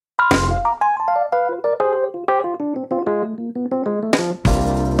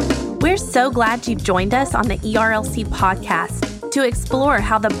so glad you've joined us on the ERLC podcast to explore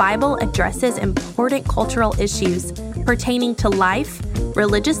how the Bible addresses important cultural issues pertaining to life,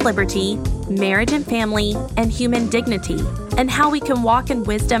 religious liberty, marriage and family, and human dignity, and how we can walk in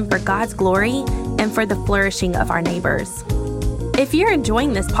wisdom for God's glory and for the flourishing of our neighbors. If you're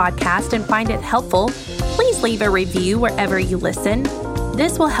enjoying this podcast and find it helpful, please leave a review wherever you listen.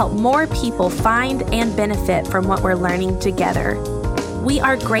 This will help more people find and benefit from what we're learning together. We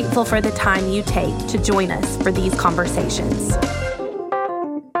are grateful for the time you take to join us for these conversations.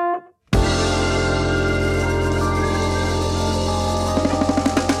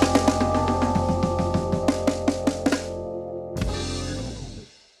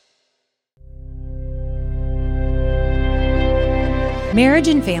 Marriage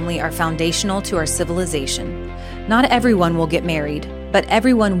and family are foundational to our civilization. Not everyone will get married, but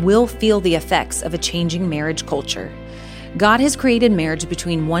everyone will feel the effects of a changing marriage culture. God has created marriage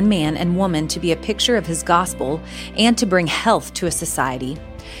between one man and woman to be a picture of His gospel and to bring health to a society.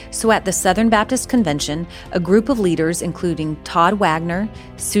 So at the Southern Baptist Convention, a group of leaders including Todd Wagner,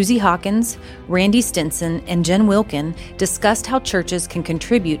 Susie Hawkins, Randy Stinson, and Jen Wilkin discussed how churches can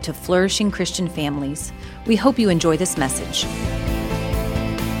contribute to flourishing Christian families. We hope you enjoy this message.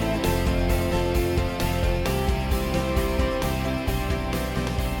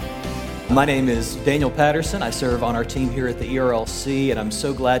 My name is Daniel Patterson. I serve on our team here at the ERLC, and I'm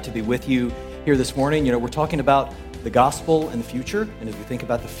so glad to be with you here this morning. You know, we're talking about the gospel and the future, and as we think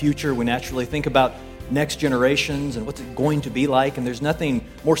about the future, we naturally think about next generations and what's it going to be like, and there's nothing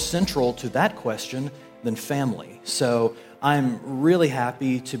more central to that question than family. So I'm really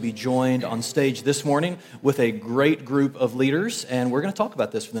happy to be joined on stage this morning with a great group of leaders, and we're going to talk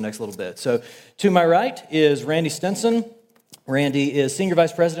about this for the next little bit. So to my right is Randy Stinson. Randy is Senior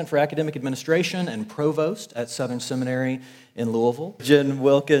Vice President for Academic Administration and Provost at Southern Seminary in Louisville. Jen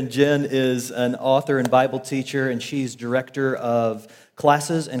Wilkin. Jen is an author and Bible teacher, and she's Director of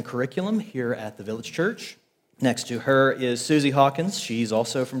Classes and Curriculum here at the Village Church. Next to her is Susie Hawkins. She's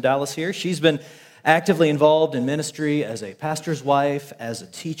also from Dallas here. She's been actively involved in ministry as a pastor's wife, as a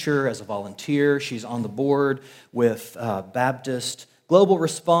teacher, as a volunteer. She's on the board with Baptist Global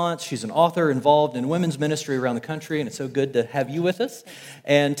Response. She's an author involved in women's ministry around the country, and it's so good to have you with us.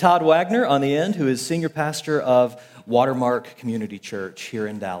 And Todd Wagner on the end, who is senior pastor of Watermark Community Church here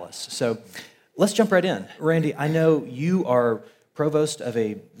in Dallas. So let's jump right in. Randy, I know you are provost of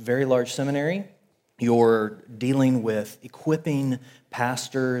a very large seminary. You're dealing with equipping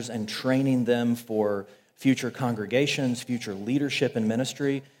pastors and training them for future congregations, future leadership in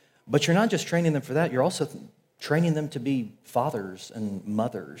ministry. But you're not just training them for that, you're also training them to be fathers and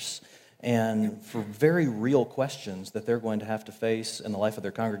mothers, and for very real questions that they're going to have to face in the life of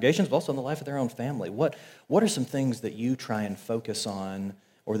their congregations, but also in the life of their own family. What are some things that you try and focus on,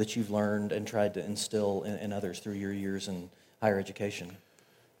 or that you've learned and tried to instill in others through your years in higher education?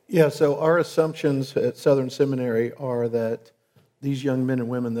 Yeah, so our assumptions at Southern Seminary are that these young men and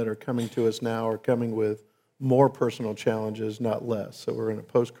women that are coming to us now are coming with more personal challenges, not less. So we're in a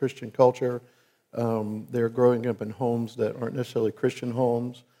post-Christian culture. They're growing up in homes that aren't necessarily Christian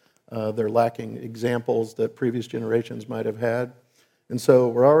homes. They're lacking examples that previous generations might have had. And so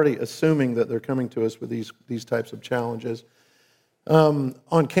we're already assuming that they're coming to us with these types of challenges.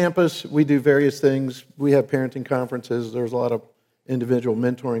 On campus, we do various things. We have parenting conferences. There's a lot of individual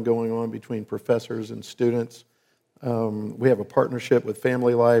mentoring going on between professors and students. We have a partnership with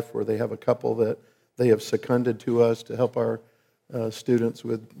Family Life where they have a couple that they have seconded to us to help our students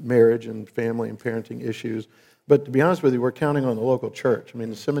with marriage and family and parenting issues. But to be honest with you, we're counting on the local church. I mean,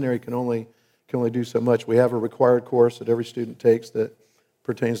 the seminary can only do so much. We have a required course that every student takes that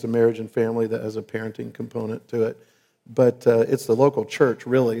pertains to marriage and family that has a parenting component to it. But it's the local church,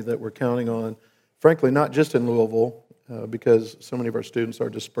 really, that we're counting on, frankly, not just in Louisville, because so many of our students are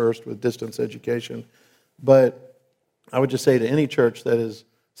dispersed with distance education. But I would just say to any church that is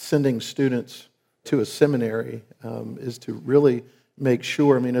sending students to a seminary is to really make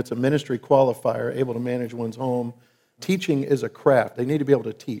sure, I mean, it's a ministry qualifier, able to manage one's home. Teaching is a craft. They need to be able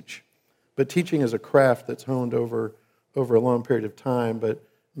to teach. But teaching is a craft that's honed over a long period of time. But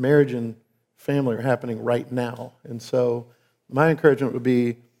marriage and family are happening right now. And so my encouragement would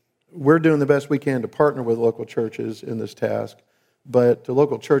be, we're doing the best we can to partner with local churches in this task. But to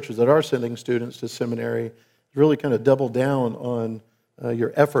local churches that are sending students to seminary, really kind of double down on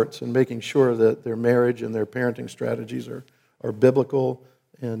your efforts in making sure that their marriage and their parenting strategies are biblical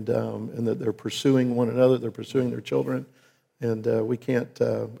and that they're pursuing one another, they're pursuing their children, and we can't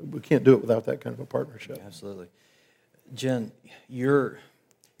do it without that kind of a partnership. Absolutely. Jen, you're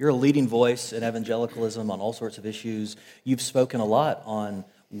a leading voice in evangelicalism on all sorts of issues. You've spoken a lot on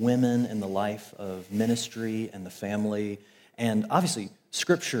women in the life of ministry and the family. And obviously,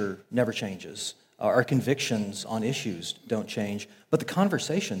 Scripture never changes. Our convictions on issues don't change, but the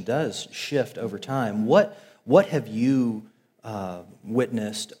conversation does shift over time. What have you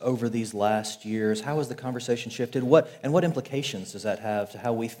witnessed over these last years? How has the conversation shifted? What implications does that have to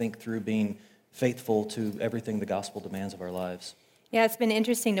how we think through being faithful to everything the gospel demands of our lives? Yeah, it's been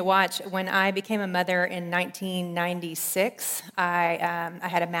interesting to watch. When I became a mother in 1996, I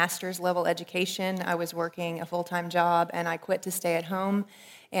had a master's level education. I was working a full-time job, and I quit to stay at home.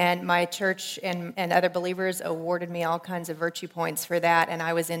 And my church and other believers awarded me all kinds of virtue points for that, and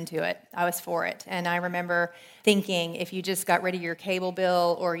I was into it. I was for it. And I remember thinking if you just got rid of your cable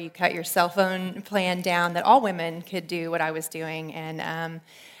bill or you cut your cell phone plan down, that all women could do what I was doing. And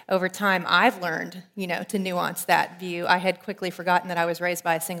over time, I've learned, to nuance that view. I had quickly forgotten that I was raised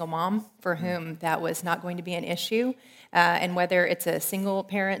by a single mom for whom that was not going to be an issue. And whether it's a single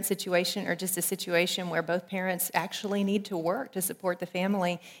parent situation or just a situation where both parents actually need to work to support the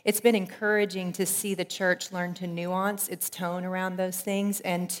family, it's been encouraging to see the church learn to nuance its tone around those things.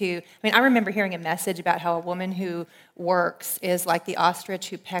 And I remember hearing a message about how a woman who works is like the ostrich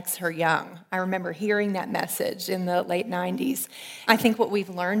who pecks her young. I remember hearing that message in the late 90s. I think what we've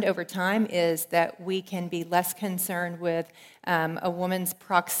learned over time is that we can be less concerned with a woman's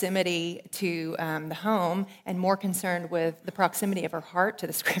proximity to the home and more concerned with the proximity of her heart to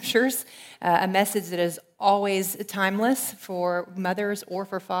the Scriptures. A message that is always timeless for mothers or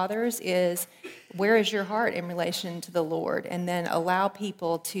for fathers is, where is your heart in relation to the Lord? And then allow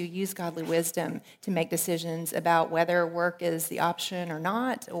people to use godly wisdom to make decisions about whether work is the option or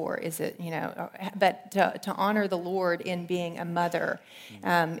not, or is it, but to honor the Lord in being a mother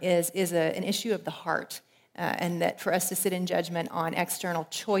is an issue of the heart. And that for us to sit in judgment on external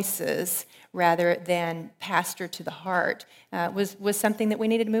choices rather than pastor to the heart was something that we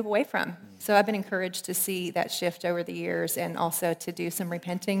needed to move away from. So I've been encouraged to see that shift over the years and also to do some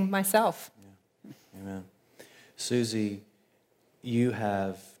repenting myself. Yeah. Amen. Susie, you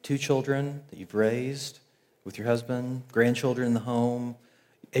have 2 children that you've raised with your husband, grandchildren in the home.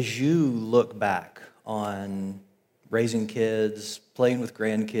 As you look back on raising kids, playing with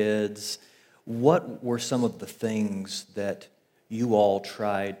grandkids, what were some of the things that you all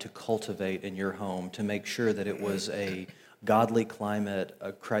tried to cultivate in your home to make sure that it was a godly climate,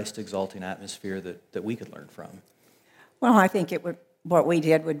 a Christ-exalting atmosphere that we could learn from? Well, I think what we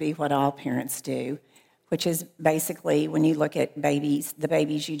did would be what all parents do, which is basically when you look at babies, the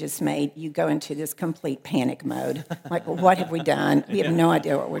babies you just made, you go into this complete panic mode. Like, well, what have we done? We have no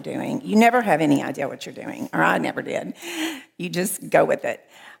idea what we're doing. You never have any idea what you're doing, or I never did. You just go with it.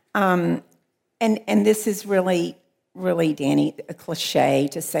 And this is really, Danny, a cliche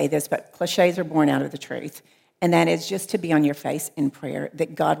to say this, but cliches are born out of the truth. And that is just to be on your face in prayer,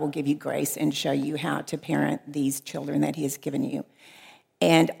 that God will give you grace and show you how to parent these children that He has given you.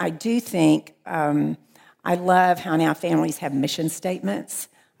 And I do think, I love how now families have mission statements.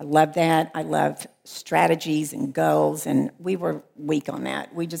 I love that. I love strategies and goals, and we were weak on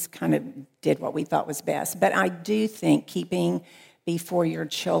that. We just kind of did what we thought was best. But I do think keeping before your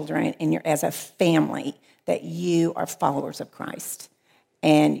children and as a family that you are followers of Christ.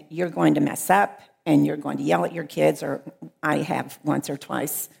 And you're going to mess up and you're going to yell at your kids, or I have once or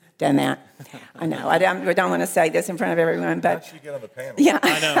twice done that. I know. I don't want to say this in front of everyone, but... How'd she get on the panel? Yeah.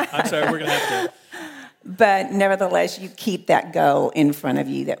 I know. I'm sorry. We're going to have to... But nevertheless, you keep that goal in front of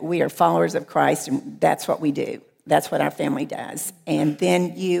you, that we are followers of Christ, and that's what we do. That's what our family does. And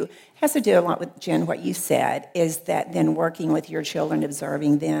then has to do a lot with, Jen, what you said, is that then working with your children,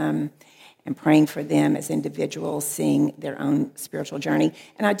 observing them and praying for them as individuals, seeing their own spiritual journey.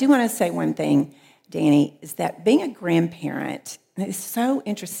 And I do want to say one thing, Danny, is that being a grandparent is so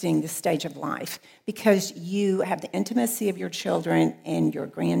interesting, this stage of life, because you have the intimacy of your children and your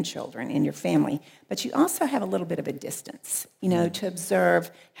grandchildren and your family, but you also have a little bit of a distance, to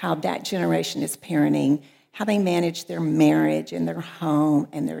observe how that generation is parenting, how they manage their marriage and their home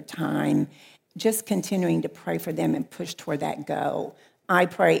and their time, just continuing to pray for them and push toward that goal. I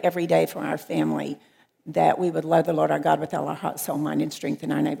pray every day for our family that we would love the Lord our God with all our heart, soul, mind, and strength,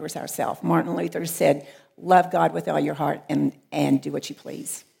 and our neighbors ourselves. Martin Luther said, love God with all your heart and do what you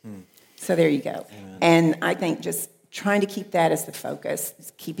please. So there you go. Amen. And I think just trying to keep that as the focus,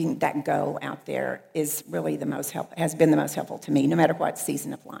 keeping that goal out there is really has been the most helpful to me, no matter what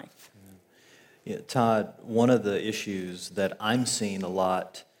season of life. Yeah, Todd, one of the issues that I'm seeing a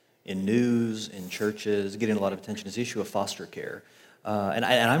lot in news, in churches, getting a lot of attention is the issue of foster care. And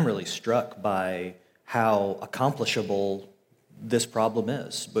I'm really struck by how accomplishable this problem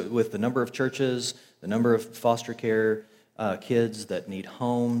is. But with the number of churches, the number of foster care kids that need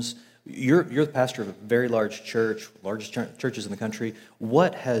homes. You're the pastor of a very large church, largest churches in the country.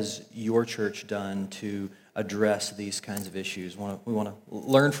 What has your church done to address these kinds of issues? We want to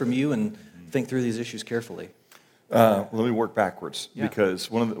learn from you and think through these issues carefully. Let me work backwards, Yeah.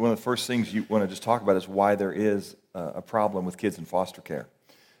 because one of the first things you want to just talk about is why there is a problem with kids in foster care.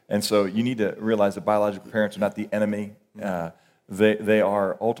 And so you need to realize that biological parents are not the enemy. They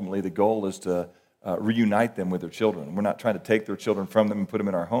are ultimately, the goal is to reunite them with their children. We're not trying to take their children from them and put them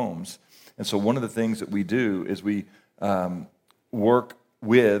in our homes. And so one of the things that we do is we work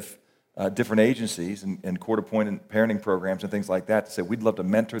with different agencies and court-appointed parenting programs and things like that to say, we'd love to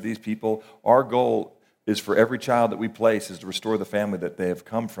mentor these people. Our goal is for every child that we place is to restore the family that they have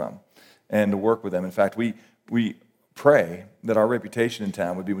come from and to work with them. In fact, we pray that our reputation in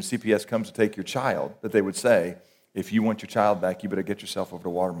town would be when CPS comes to take your child, that they would say, if you want your child back, you better get yourself over to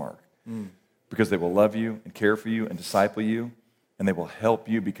Watermark. Because they will love you and care for you and disciple you, and they will help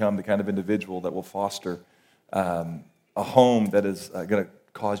you become the kind of individual that will foster a home that is going to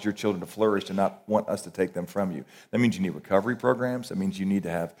cause your children to flourish and not want us to take them from you. That means you need recovery programs. That means you need to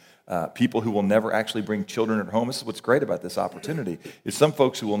have people who will never actually bring children at home. This is what's great about this opportunity, is some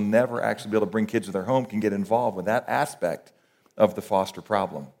folks who will never actually be able to bring kids to their home can get involved with that aspect of the foster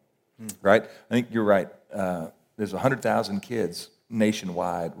problem, right? I think you're right. There's 100,000 kids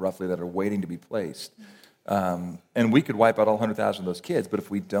nationwide, roughly, that are waiting to be placed. And we could wipe out all 100,000 of those kids, but if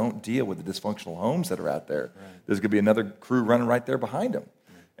we don't deal with the dysfunctional homes that are out there, there's going to be another crew running right there behind them.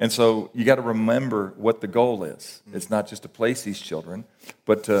 And so you got to remember what the goal is. It's not just to place these children,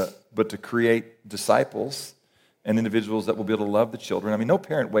 but to create disciples and individuals that will be able to love the children. I mean, no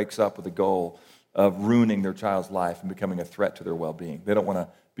parent wakes up with a goal of ruining their child's life and becoming a threat to their well-being. They don't want to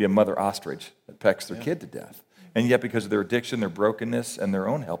be a mother ostrich that pecks their kid to death. And yet, because of their addiction, their brokenness, and their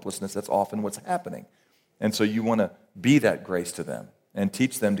own helplessness, that's often what's happening. And so you want to be that grace to them and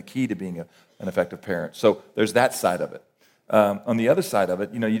teach them the key to being an effective parent. So there's that side of it. On the other side of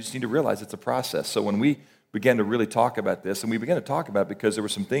it, you just need to realize it's a process. So when we began to really talk about this, and we began to talk about it because there were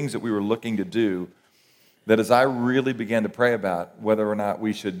some things that we were looking to do that as I really began to pray about whether or not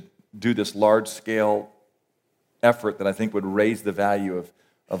we should do this large-scale effort that I think would raise the value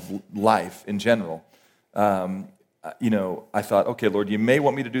of life in general, I thought, okay, Lord, you may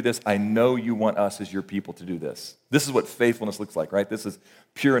want me to do this. I know you want us as your people to do this. This is what faithfulness looks like, right? This is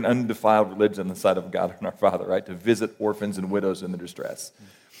pure and undefiled religion on the side of God and our Father, right? To visit orphans and widows in their distress.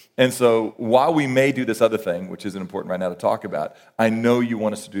 And so while we may do this other thing, which isn't important right now to talk about, I know you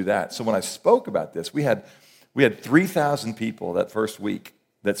want us to do that. So when I spoke about this, we had 3,000 people that first week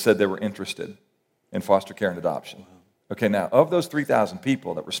that said they were interested in foster care and adoption. Okay, now, of those 3,000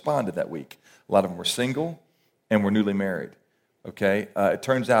 people that responded that week, a lot of them were single and were newly married. Okay, it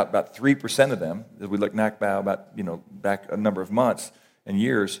turns out about 3% of them, as we look back a number of months and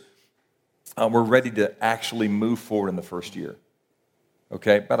years, were ready to actually move forward in the first year.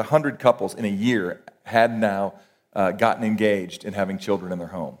 Okay, about 100 couples in a year had now gotten engaged in having children in their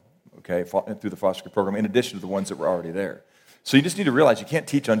home. Okay, through the foster care program, in addition to the ones that were already there. So you just need to realize you can't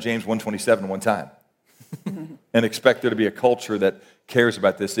teach on James 1:27 one time and expect there to be a culture that cares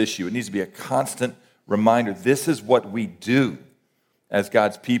about this issue. It needs to be a constant reminder. This is what we do as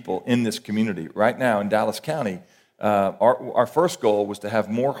God's people in this community. Right now in Dallas County, our first goal was to have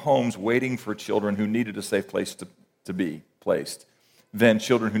more homes waiting for children who needed a safe place to be placed than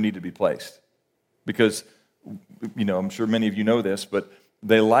children who need to be placed. Because, I'm sure many of you know this, but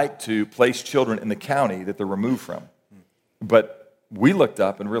they like to place children in the county that they're removed from. But we looked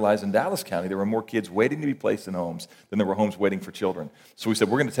up and realized in Dallas County there were more kids waiting to be placed in homes than there were homes waiting for children. So we said,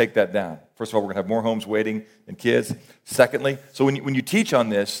 we're going to take that down. First of all, we're going to have more homes waiting than kids. Secondly, so when you teach on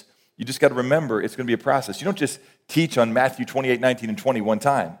this, you just got to remember it's going to be a process. You don't just teach on Matthew 28, 19, and 20 one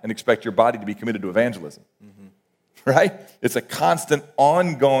time and expect your body to be committed to evangelism. Right? It's a constant,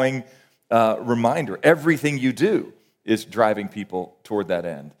 ongoing reminder. Everything you do is driving people toward that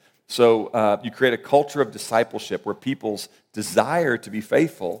end. So you create a culture of discipleship where people's desire to be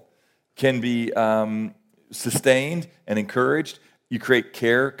faithful can be sustained and encouraged. You create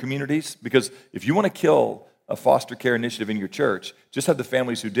care communities, because if you want to kill a foster care initiative in your church, just have the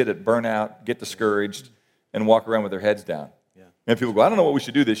families who did it burn out, get discouraged, and walk around with their heads down. Yeah. And people go, I don't know what we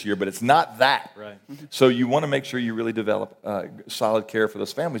should do this year, but it's not that. Right. So you want to make sure you really develop solid care for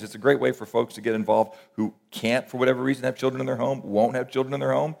those families. It's a great way for folks to get involved who can't, for whatever reason, have children in their home, won't have children in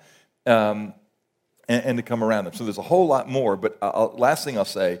their home, and to come around them. So there's a whole lot more, but last thing I'll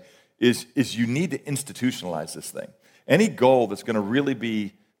say is you need to institutionalize this thing. Any goal that's going to really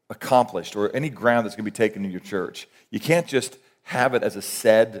be accomplished or any ground that's going to be taken in your church, you can't just have it as a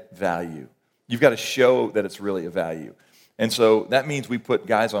said value. You've got to show that it's really a value. And so that means we put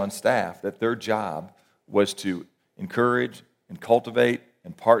guys on staff that their job was to encourage and cultivate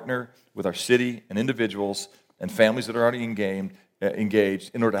and partner with our city and individuals and families that are already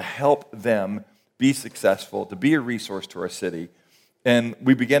engaged in order to help them be successful, to be a resource to our city. And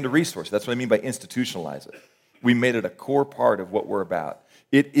we began to resource. That's what I mean by institutionalize it. We made it a core part of what we're about.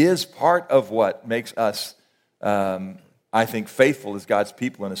 It is part of what makes us, I think, faithful as God's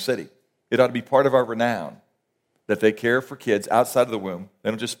people in a city. It ought to be part of our renown that they care for kids outside of the womb. They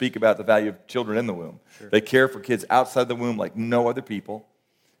don't just speak about the value of children in the womb. Sure. They care for kids outside the womb like no other people,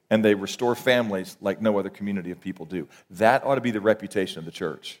 and they restore families like no other community of people do. That ought to be the reputation of the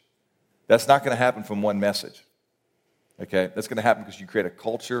church. That's not going to happen from one message. Okay? That's going to happen because you create a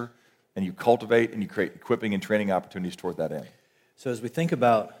culture and you cultivate and you create equipping and training opportunities toward that end. So as we think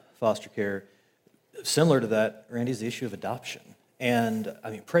about foster care, similar to that, Randy, is the issue of adoption. And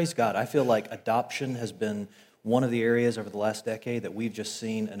I mean, praise God, I feel like adoption has been one of the areas over the last decade that we've just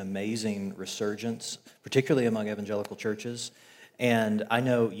seen an amazing resurgence, particularly among evangelical churches. And I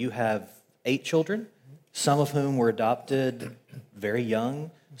know you have 8 children, some of whom were adopted very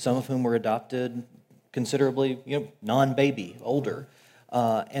young, some of whom were adopted considerably, non-baby, older.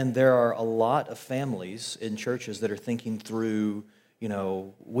 And there are a lot of families in churches that are thinking through,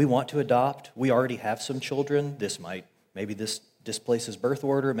 we want to adopt, we already have some children, maybe this displaces birth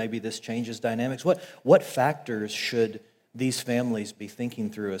order, maybe this changes dynamics. What factors should these families be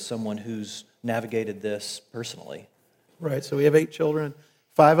thinking through as someone who's navigated this personally? Right, so we have 8 children,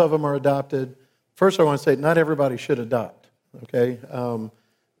 5 of them are adopted. First, I want to say not everybody should adopt, okay?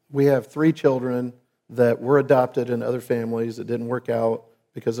 We have 3 children that were adopted in other families that didn't work out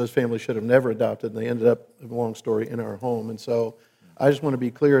because those families should have never adopted, and they ended up, a long story, in our home. And so I just want to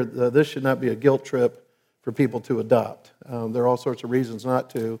be clear, this should not be a guilt trip for people to adopt. There are all sorts of reasons not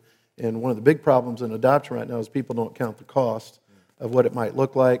to, and one of the big problems in adoption right now is people don't count the cost of what it might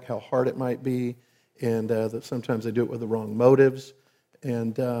look like, how hard it might be, and that sometimes they do it with the wrong motives,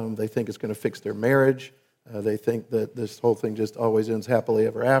 and they think it's going to fix their marriage. They think that this whole thing just always ends happily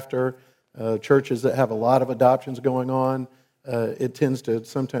ever after. Churches that have a lot of adoptions going on, it tends to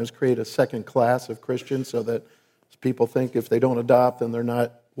sometimes create a second class of Christians so that people think if they don't adopt, then they're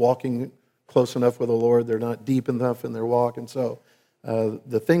not walking close enough with the Lord, they're not deep enough in their walk. And so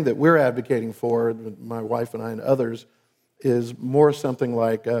the thing that we're advocating for, my wife and I and others, is more something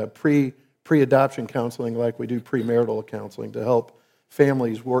like pre-adoption counseling, like we do premarital counseling, to help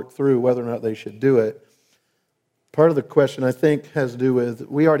families work through whether or not they should do it. Part of the question, I think, has to do with,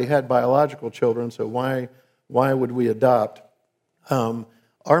 we already had biological children, so why would we adopt?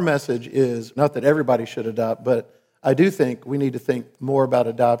 Our message is, not that everybody should adopt, but I do think we need to think more about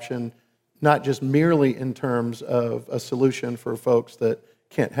adoption, not just merely in terms of a solution for folks that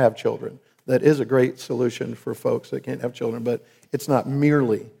can't have children. That is a great solution for folks that can't have children, but it's not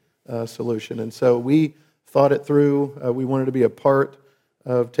merely a solution. And so we thought it through. We wanted to be a part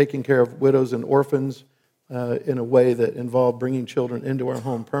of taking care of widows and orphans in a way that involved bringing children into our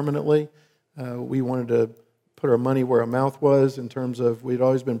home permanently. We wanted to put our money where our mouth was in terms of, we'd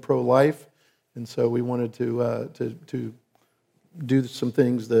always been pro-life, and so we wanted to do some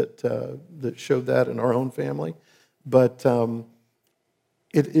things that showed that in our own family. But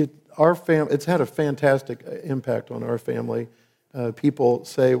it's had a fantastic impact on our family. People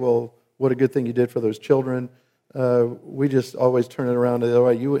say, well, what a good thing you did for those children. We just always turn it around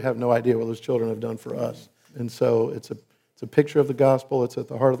to, you have no idea what those children have done for us. And so it's a picture of the gospel. It's at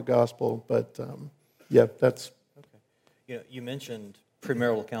the heart of the gospel. But that's okay. You mentioned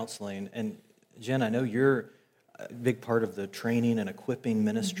premarital counseling, and Jen, I know you're a big part of the training and equipping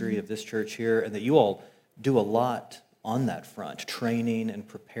ministry of this church here, and that you all do a lot on that front, training and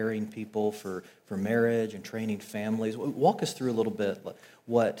preparing people for marriage and training families. Walk us through a little bit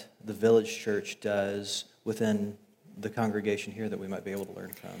what the Village Church does within the congregation here that we might be able to learn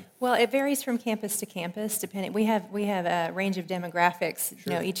from. Well, it varies from campus to campus, depending. We have a range of demographics.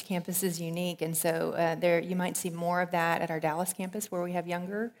 Sure. Each campus is unique, and so there you might see more of that at our Dallas campus, where we have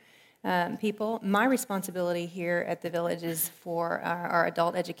younger people. My responsibility here at the Village is for our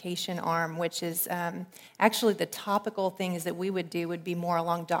adult education arm, which is actually the topical things that we would do would be more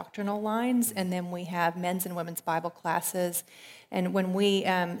along doctrinal lines, and then we have men's and women's Bible classes. And when we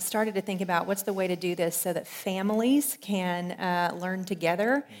started to think about what's the way to do this so that families can learn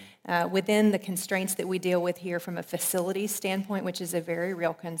together, Within the constraints that we deal with here from a facility standpoint, which is a very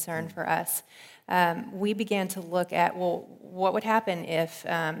real concern for us, we began to look at, well, what would happen if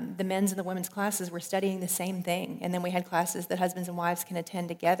the men's and the women's classes were studying the same thing, and then we had classes that husbands and wives can attend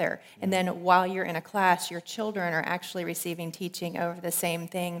together, and then while you're in a class, your children are actually receiving teaching over the same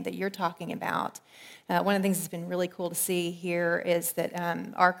thing that you're talking about. One of the things that's been really cool to see here is that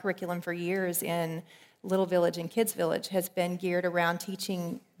our curriculum for years in Little Village and Kids Village has been geared around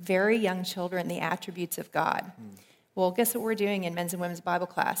teaching very young children the attributes of God. Well, guess what we're doing in men's and women's Bible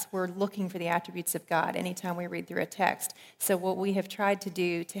class? We're looking for the attributes of God anytime we read through a text. So what we have tried to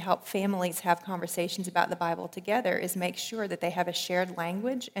do to help families have conversations about the Bible together is make sure that they have a shared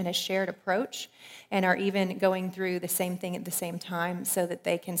language and a shared approach and are even going through the same thing at the same time so that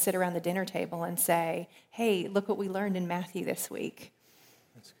they can sit around the dinner table and say, hey, look what we learned in Matthew this week.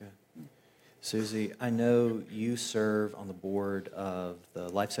 That's good. Susie, I know you serve on the board of the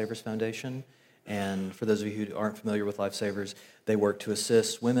Lifesavers Foundation, and for those of you who aren't familiar with Lifesavers, they work to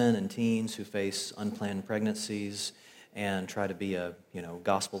assist women and teens who face unplanned pregnancies and try to be a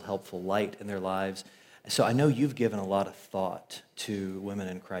gospel-helpful light in their lives. So I know you've given a lot of thought to women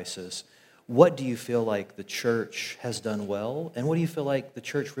in crisis. What do you feel like the church has done well, and what do you feel like the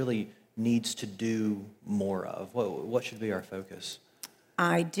church really needs to do more of? What should be our focus?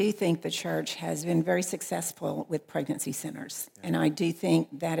 I do think the church has been very successful with pregnancy centers, and I do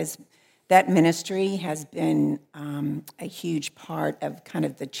think that ministry has been a huge part of kind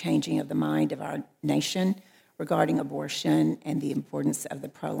of the changing of the mind of our nation regarding abortion and the importance of the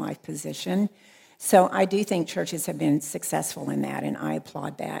pro-life position. So I do think churches have been successful in that, and I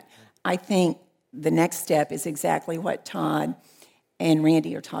applaud that. I think the next step is exactly what Todd and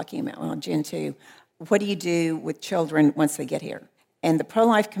Randy are talking about, well, Jen too. What do you do with children once they get here? And the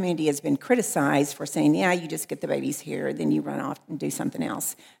pro-life community has been criticized for saying, yeah, you just get the babies here, then you run off and do something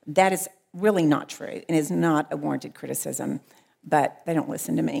else. That is really not true and is not a warranted criticism, but they don't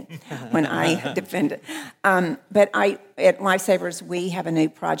listen to me when I defend it. But at Lifesavers, we have a new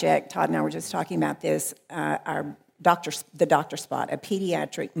project. Todd and I were just talking about this, the Doctor Spot, a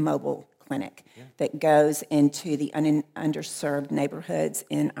pediatric mobile clinic that goes into the underserved neighborhoods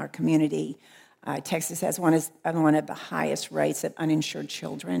in our community. Texas has one of the highest rates of uninsured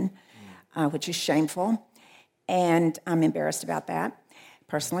children, which is shameful, and I'm embarrassed about that,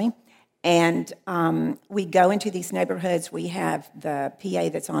 personally. And we go into these neighborhoods. We have the PA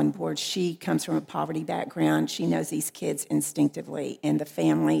that's on board. She comes from a poverty background. She knows these kids instinctively and the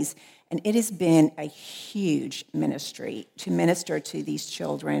families, and it has been a huge ministry to minister to these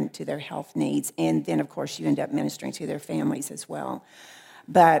children, to their health needs, and then, of course, you end up ministering to their families as well.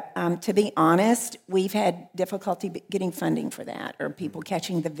 But to be honest, we've had difficulty getting funding for that or people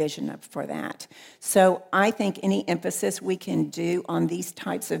catching the vision for that. So I think any emphasis we can do on these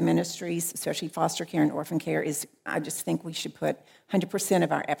types of ministries, especially foster care and orphan care, I just think we should put 100%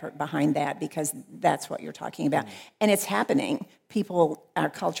 of our effort behind that because that's what you're talking about. And it's happening. Our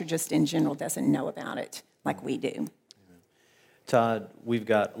culture just in general doesn't know about it like we do. Todd, we've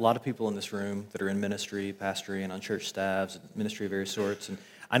got a lot of people in this room that are in ministry, pastoring, and on church staffs, ministry of various sorts. And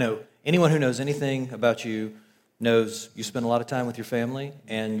I know anyone who knows anything about you knows you spend a lot of time with your family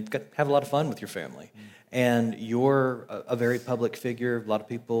and you have a lot of fun with your family. And you're a very public figure. A lot of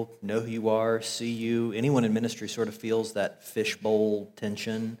people know who you are, see you. Anyone in ministry sort of feels that fishbowl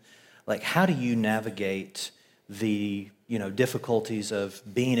tension. Like, how do you navigate the difficulties of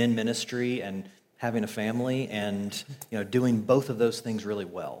being in ministry and having a family and doing both of those things really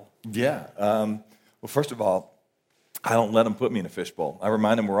well? Yeah. Well, first of all, I don't let them put me in a fishbowl. I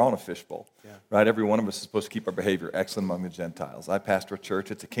remind them we're all in a fishbowl, right? Every one of us is supposed to keep our behavior excellent among the Gentiles. I pastor a church.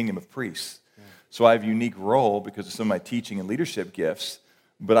 It's a kingdom of priests. So I have a unique role because of some of my teaching and leadership gifts,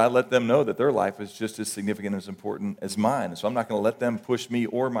 but I let them know that their life is just as significant and as important as mine. And so I'm not going to let them push me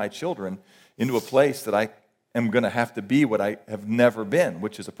or my children into a place that I am going to have to be what I have never been,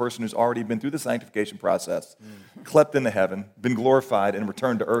 which is a person who's already been through the sanctification process, clept into heaven, been glorified, and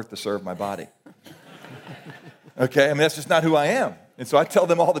returned to earth to serve my body. Okay? I mean, that's just not who I am. And so I tell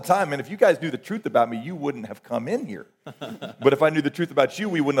them all the time, man, if you guys knew the truth about me, you wouldn't have come in here. But if I knew the truth about you,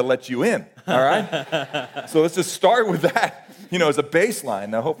 we wouldn't have let you in, all right? So let's just start with that, as a baseline.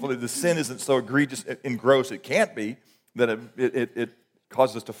 Now, hopefully the sin isn't so egregious and gross it can't be that it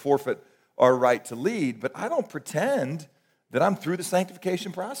causes us to forfeit our right to lead, but I don't pretend that I'm through the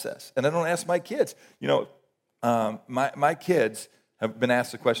sanctification process, and I don't ask my kids. My kids have been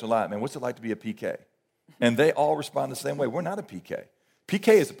asked the question a lot, man, what's it like to be a PK? And they all respond the same way. We're not a PK. PK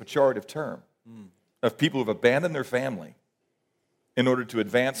is a pejorative term of people who have abandoned their family in order to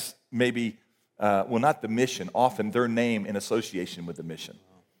advance maybe, not the mission, often their name in association with the mission.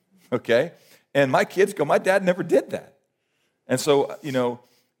 okay? And my kids go, my dad never did that. And so,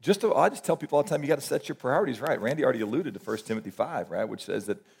 I just tell people all the time, you got to set your priorities right. Randy already alluded to 1 Timothy 5, right, which says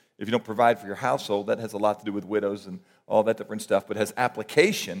that if you don't provide for your household, that has a lot to do with widows and all that different stuff, but has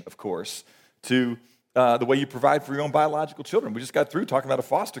application, of course, to the way you provide for your own biological children. We just got through talking about a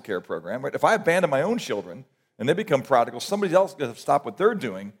foster care program, right? If I abandon my own children and they become prodigals, somebody else is going to stop what they're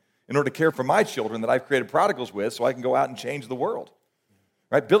doing in order to care for my children that I've created prodigals with so I can go out and change the world,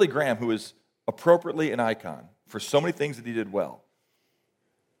 right? Billy Graham, who is appropriately an icon for so many things that he did well,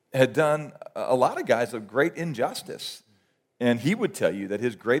 had done a lot of guys of great injustice. And he would tell you that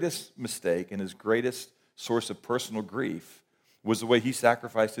his greatest mistake and his greatest source of personal grief was the way he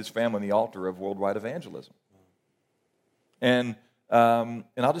sacrificed his family on the altar of worldwide evangelism. And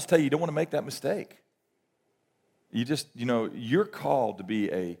I'll just tell you, you don't want to make that mistake. You just, you're called to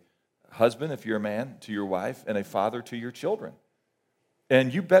be a husband, if you're a man, to your wife, and a father to your children.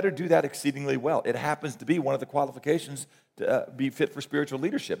 And you better do that exceedingly well. It happens to be one of the qualifications to be fit for spiritual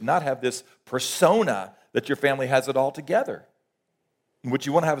leadership, not have this persona that your family has it all together. And what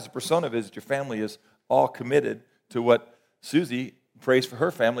you want to have as a persona is that your family is all committed to what Susie prays for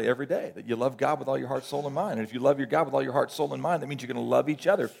her family every day, that you love God with all your heart, soul, and mind. And if you love your God with all your heart, soul, and mind, that means you're going to love each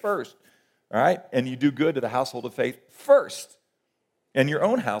other first, all right? And you do good to the household of faith first, and your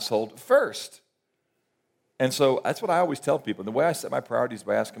own household first. And so that's what I always tell people. The way I set my priorities is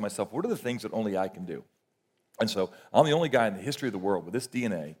by asking myself, what are the things that only I can do? And so I'm the only guy in the history of the world with this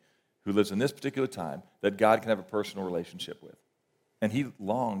DNA who lives in this particular time that God can have a personal relationship with. And he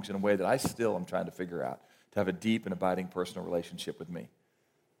longs in a way that I still am trying to figure out to have a deep and abiding personal relationship with me.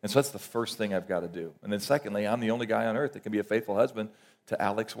 And so that's the first thing I've got to do. And then secondly, I'm the only guy on earth that can be a faithful husband to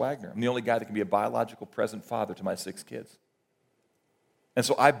Alex Wagner. I'm the only guy that can be a biological present father to my 6 kids. And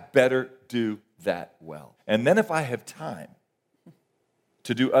so I better do that well. And then if I have time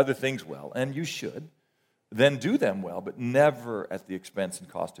to do other things well, and you should, then do them well, but never at the expense and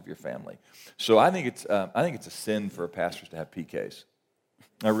cost of your family. So I think it's a sin for pastors to have PKs.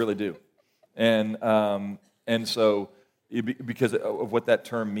 I really do. And so because of what that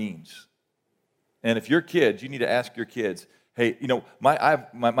term means. And if your kids, you need to ask your kids, hey, my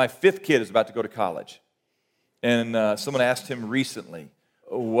 5th kid is about to go to college. And someone asked him recently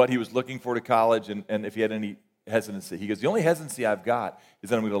what he was looking for to college and if he had any hesitancy. He goes, the only hesitancy I've got is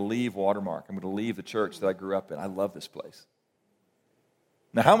that I'm going to leave Watermark. I'm going to leave the church that I grew up in. I love this place.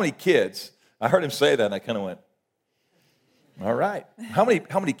 Now, how many kids, I heard him say that and I kind of went, all right. How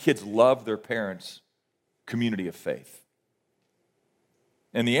many kids love their parents' community of faith?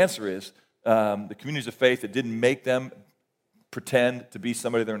 And the answer is the communities of faith that didn't make them pretend to be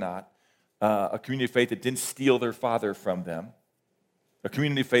somebody they're not, a community of faith that didn't steal their father from them, a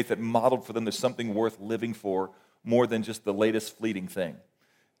community of faith that modeled for them there's something worth living for more than just the latest fleeting thing.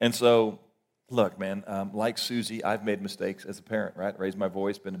 And so, look, man, like Susie, I've made mistakes as a parent, right? Raised my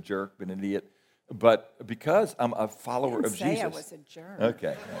voice, been a jerk, been an idiot. But because I'm a follower of Jesus. I was a jerk.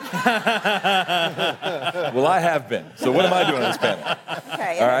 Okay. Well, I have been. So what am I doing on this panel?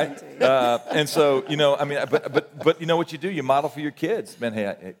 Okay. All right. And so, but you know what you do? You model for your kids. Man,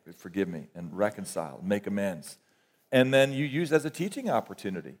 hey, forgive me and reconcile, make amends. And then you use it as a teaching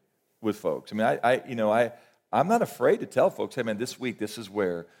opportunity with folks. I mean, I'm not afraid to tell folks, hey, man, this week, this is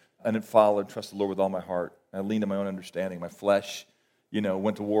where I didn't follow and trust the Lord with all my heart. I leaned on my own understanding. My flesh,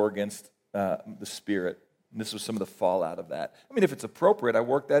 went to war against the Spirit. And this was some of the fallout of that. I mean, if it's appropriate, I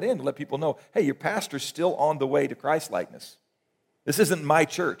work that in to let people know, hey, your pastor's still on the way to Christ-likeness. This isn't my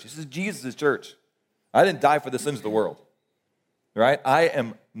church. This is Jesus' church. I didn't die for the sins of the world, right? I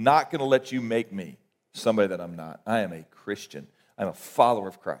am not going to let you make me somebody that I'm not. I am a Christian. I'm a follower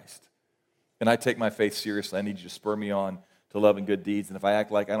of Christ. And I take my faith seriously. I need you to spur me on to love and good deeds. And if I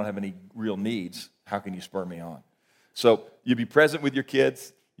act like I don't have any real needs, how can you spur me on? So you be present with your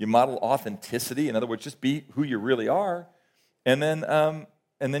kids. You model authenticity. In other words, just be who you really are. And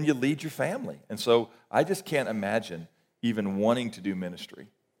then you lead your family. And so I just can't imagine even wanting to do ministry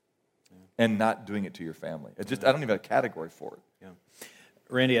and not doing it to your family. I don't even have a category for it. Yeah.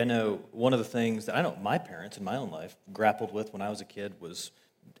 Randy, I know one of the things that I know my parents in my own life grappled with when I was a kid was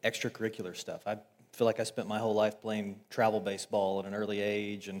extracurricular stuff. I feel like I spent my whole life playing travel baseball at an early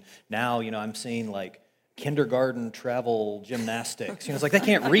age, and now, I'm seeing like kindergarten travel gymnastics. It's like they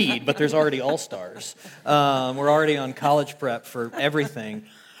can't read, but there's already all-stars. We're already on college prep for everything,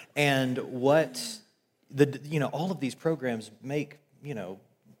 and all of these programs make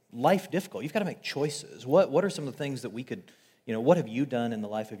life difficult. You've got to make choices. What are some of the things that we could what have you done in the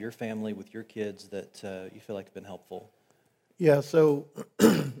life of your family with your kids that you feel like have been helpful? Yeah, so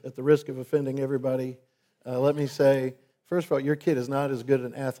at the risk of offending everybody, let me say First of all, your kid is not as good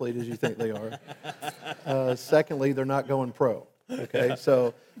an athlete as you think they are. Secondly, they're not going pro. Okay,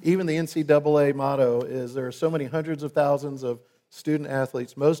 so even the NCAA motto is there are so many hundreds of thousands of student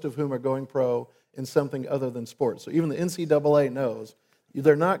athletes, most of whom are going pro in something other than sports. So even the NCAA knows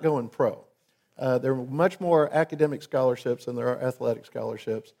they're not going pro. There are much more academic scholarships than there are athletic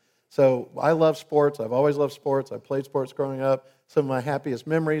scholarships. So I love sports. I've always loved sports. I played sports growing up. Some of my happiest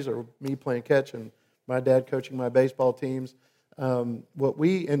memories are me playing catch and my dad coaching my baseball teams.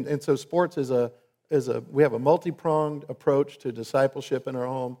 So sports we have a multi-pronged approach to discipleship in our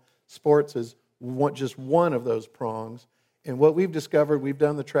home. Sports is just one of those prongs. And what we've discovered, we've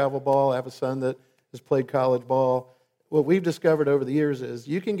done the travel ball. I have a son that has played college ball. What we've discovered over the years is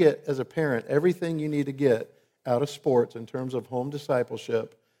you can get, as a parent, everything you need to get out of sports in terms of home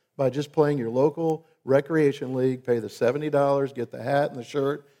discipleship by just playing your local recreation league, pay the $70, get the hat and the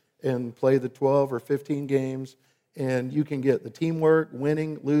shirt, and play the 12 or 15 games. And you can get the teamwork,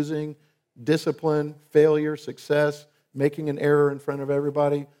 winning, losing, discipline, failure, success, making an error in front of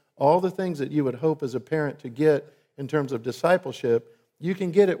everybody, all the things that you would hope as a parent to get in terms of discipleship, you can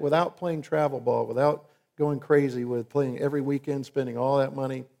get it without playing travel ball, without going crazy with playing every weekend, spending all that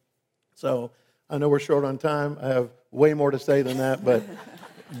money. So I know we're short on time. I have way more to say than that, but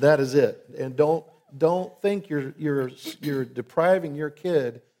that is it. And don't think you're depriving your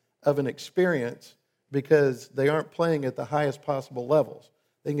kid of an experience because they aren't playing at the highest possible levels.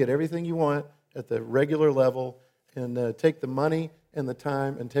 They can get everything you want at the regular level and take the money and the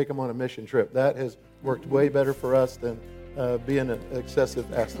time and take them on a mission trip. That has worked way better for us than being an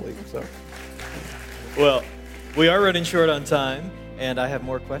excessive athlete. So, Well, we are running short on time, and I have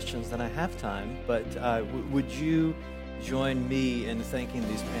more questions than I have time, but would you join me in thanking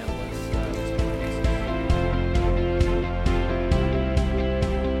these panelists?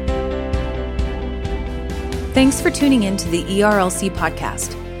 Thanks for tuning in to the ERLC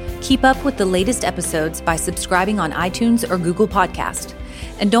podcast. Keep up with the latest episodes by subscribing on iTunes or Google Podcast.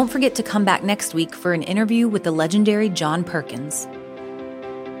 And don't forget to come back next week for an interview with the legendary John Perkins.